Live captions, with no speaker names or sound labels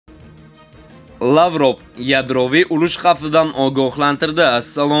Lavrov yadroviy urush xavfidan ogohlantirdi.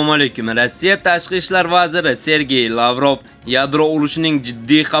 Assalomu alaykum. Rossiya tashqi ishlar vaziri Sergey Lavrov yadro urushining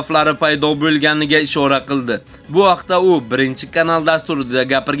jiddiy xavflari paydo bo'lganiga ishora qildi. Bu haqda u Birinchi kanal dasturida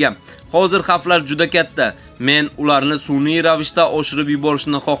gapirgan. Hozir xavflar juda katta. Men ularni sun'iy ravishda oshirib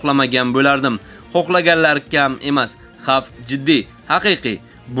yuborishni xohlamagan bo'lardim. Xohlaganlar kam emas. Xavf jiddiy, haqiqiy.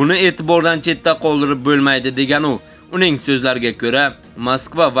 Buni e'tibordan chetda qoldirib bo'lmaydi degan u. Uning so'zlariga ko'ra,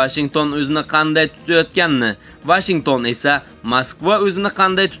 Moskva Washington o'zini qanday tutayotganini, Washington esa Moskva o'zini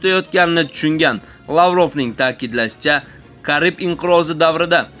qanday tutayotganini tushungan. Lavrovning ta'kidlashicha, Karib inqirozi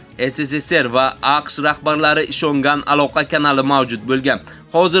davrida SSSR va AQSh rahbarlari ishongan aloqa kanali mavjud bo'lgan.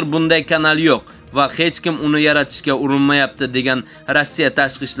 Hozir bunday kanal yo'q va hech kim uni yaratishga urinmayapti degan Rossiya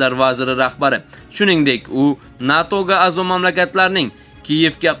tashqi ishlar vaziri rahbari. Shuningdek, u NATOga a'zo mamlakatlarning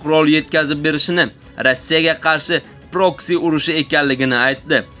Kiyevga qurol yetkazib berishini Rossiyaga qarshi proksi urushi ekanligini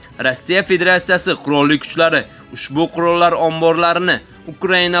aytdi. Rossiya Federatsiyasi qurolli kuchlari ushbu qurollar omborlarini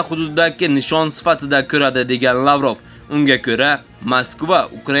Ukraina hududidagi nishon sifatida ko'radi degan Lavrov. Unga ko'ra, Moskva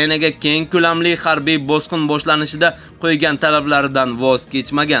Ukrainaga keng ko'lamli harbiy bosqin boshlanishida qo'ygan talablaridan voz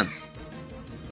kechmagan.